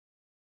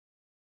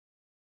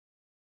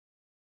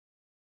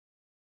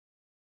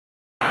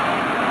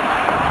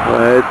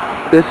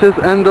Right, this is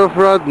end of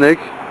Radnik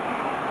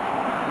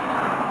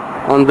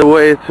on the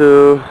way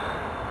to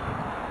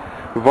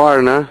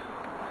Varna,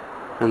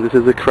 and this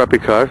is a crappy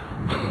car.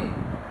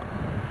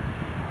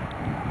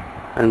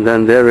 And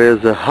then there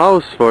is a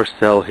house for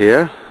sale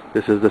here.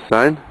 This is the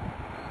sign.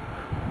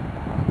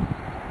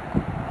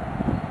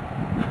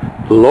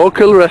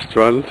 Local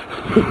restaurant.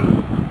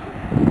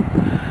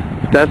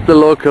 That's the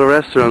local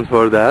restaurant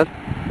for that.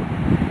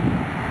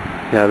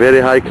 Yeah,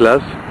 very high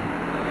class.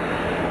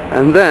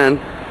 And then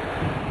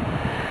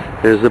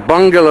there's a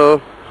bungalow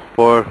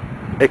for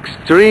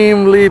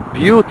extremely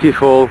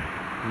beautiful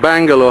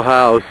bungalow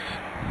house.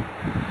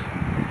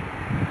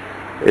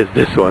 Is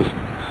this one.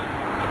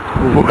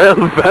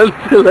 Well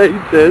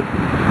ventilated.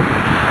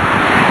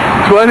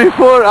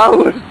 24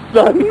 hours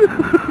sun.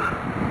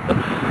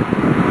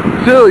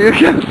 So you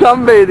can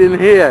sunbathe in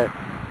here.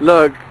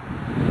 Look.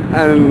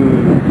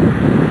 And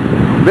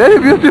very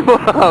beautiful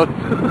house.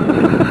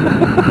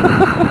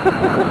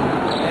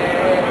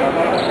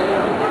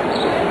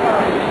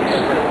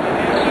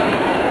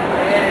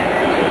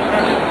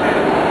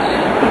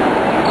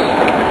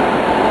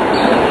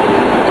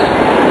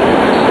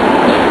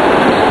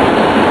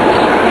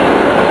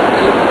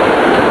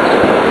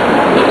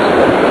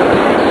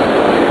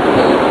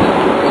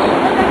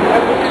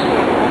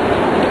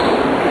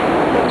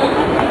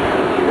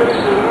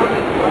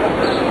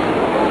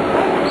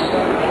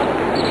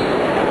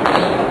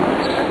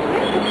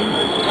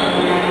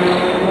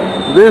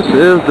 This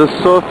is the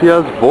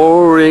Sofia's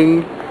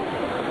boring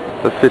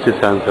city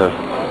center,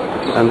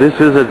 and this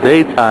is a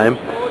daytime.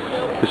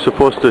 You're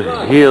supposed to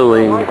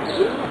healing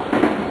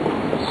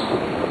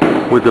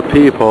with the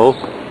people,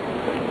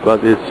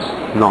 but it's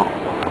not.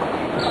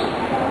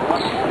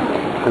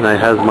 And I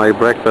have my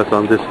breakfast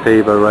on this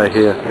table right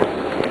here.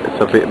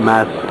 It's a bit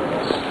mess.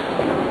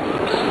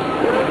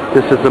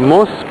 This is the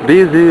most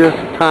busiest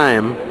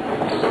time,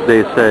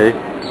 they say,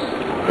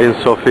 in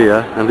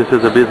Sofia, and this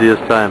is the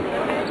busiest time.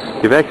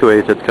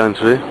 Evacuated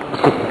country.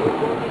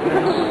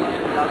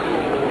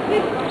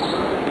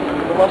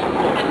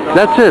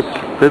 That's it.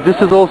 This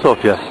is all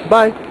Sofia.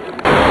 Bye.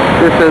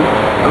 This is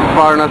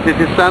Varna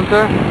city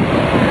center.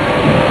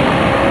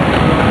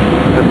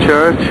 The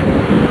church.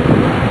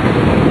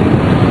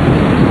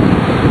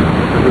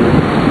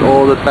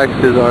 All the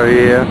taxis are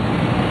here.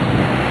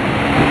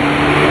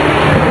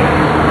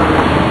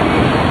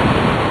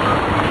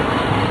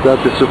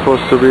 That is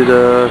supposed to be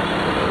the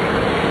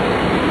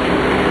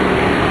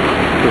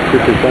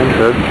city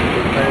center.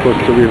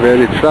 Supposed to be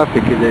very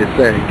trafficy, they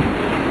say.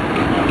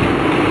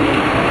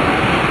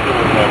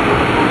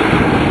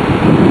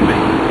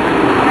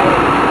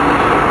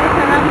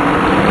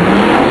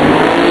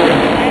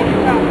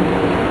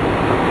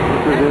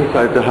 This is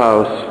inside the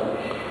house.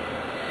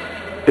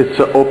 It's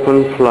an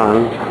open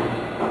plan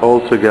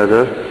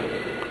altogether.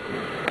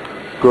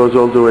 Goes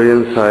all the way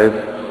inside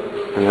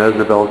and has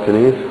the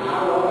balconies.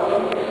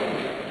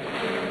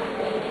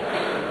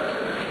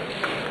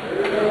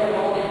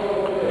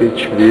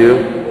 Beach view.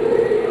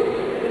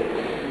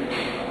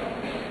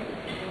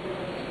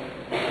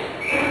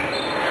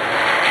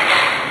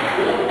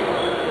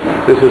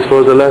 This is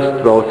for the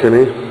last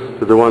balcony,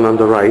 the one on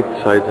the right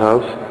side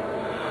house.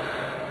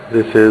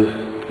 This is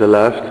the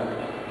left.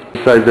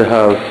 Inside the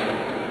house,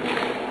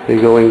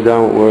 you're going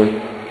downward.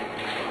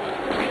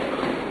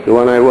 The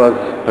one I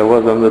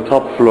was on the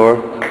top floor.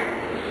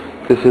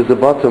 This is the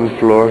bottom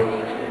floor.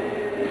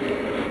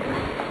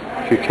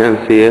 If you can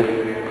see it.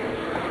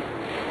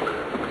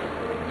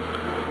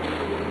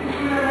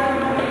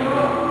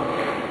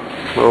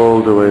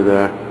 All the way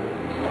there.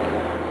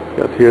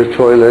 Got here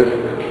toilet,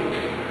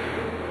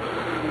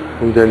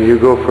 and then you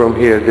go from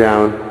here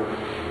down.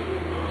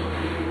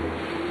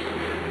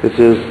 This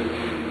is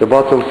the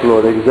bottom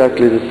floor,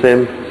 exactly the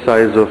same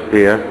size of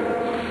here,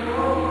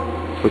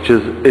 which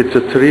is, it's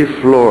a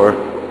 3-floor.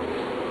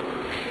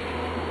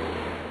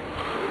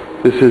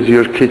 This is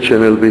your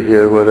kitchen, it'll be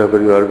here, whatever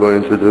you are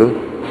going to do.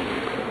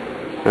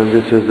 And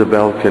this is the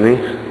balcony.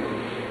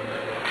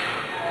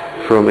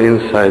 From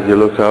inside you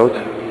look out.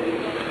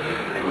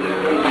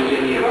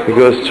 You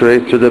go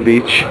straight to the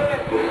beach.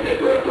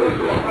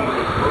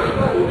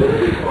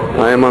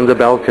 I am on the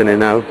balcony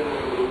now.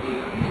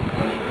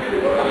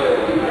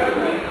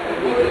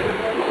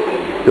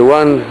 The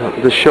one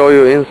to show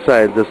you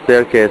inside the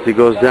staircase, he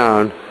goes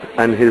down,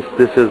 and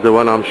this is the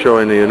one I'm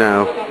showing you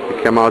now.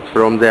 He came out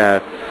from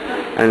there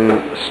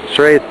and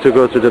straight to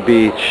go to the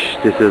beach.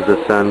 This is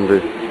the sand.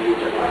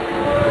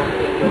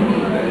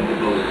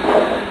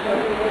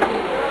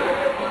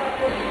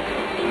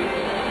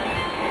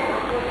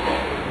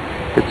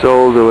 It's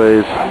all the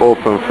way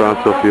open in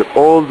front of you,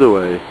 all the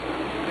way.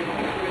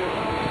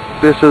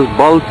 This is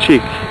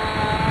Balchik,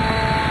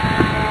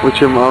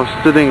 which I'm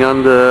sitting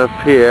on the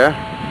pier.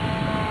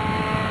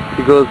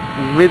 It goes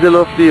middle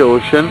of the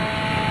ocean.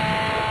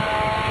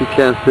 You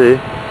can see,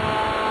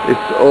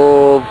 it's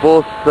all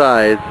both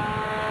sides.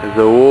 There's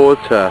the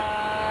water.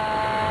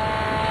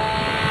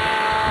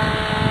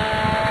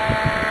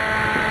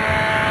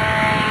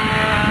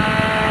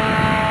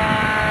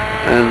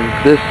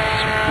 And this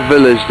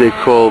village they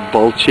call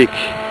Balchik.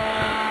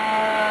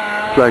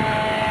 It's like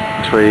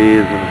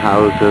trees and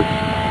houses.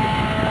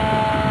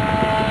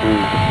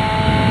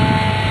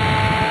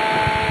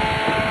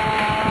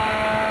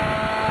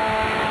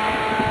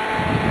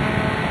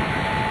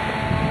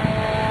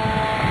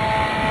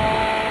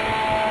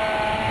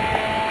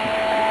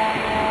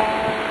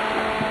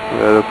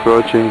 We're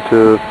approaching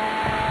to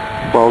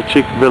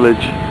Balchik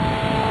village.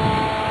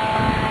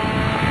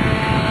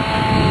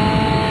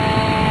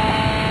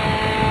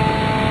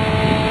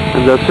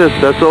 And that's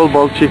it, that's all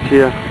Balchik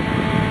here.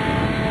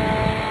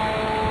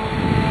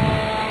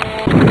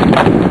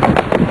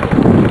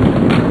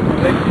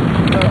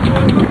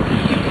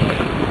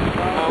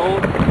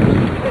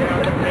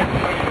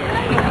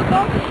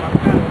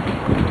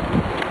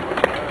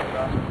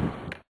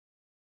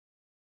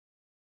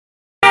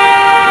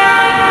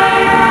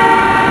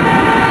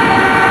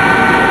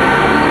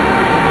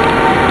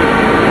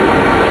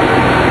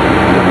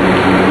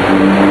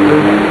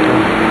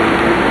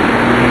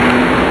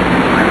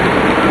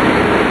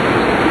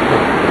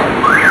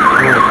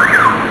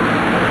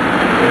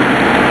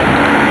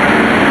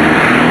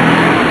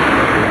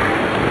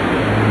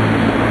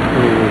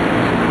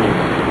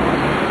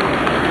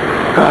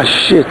 Ah,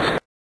 shit.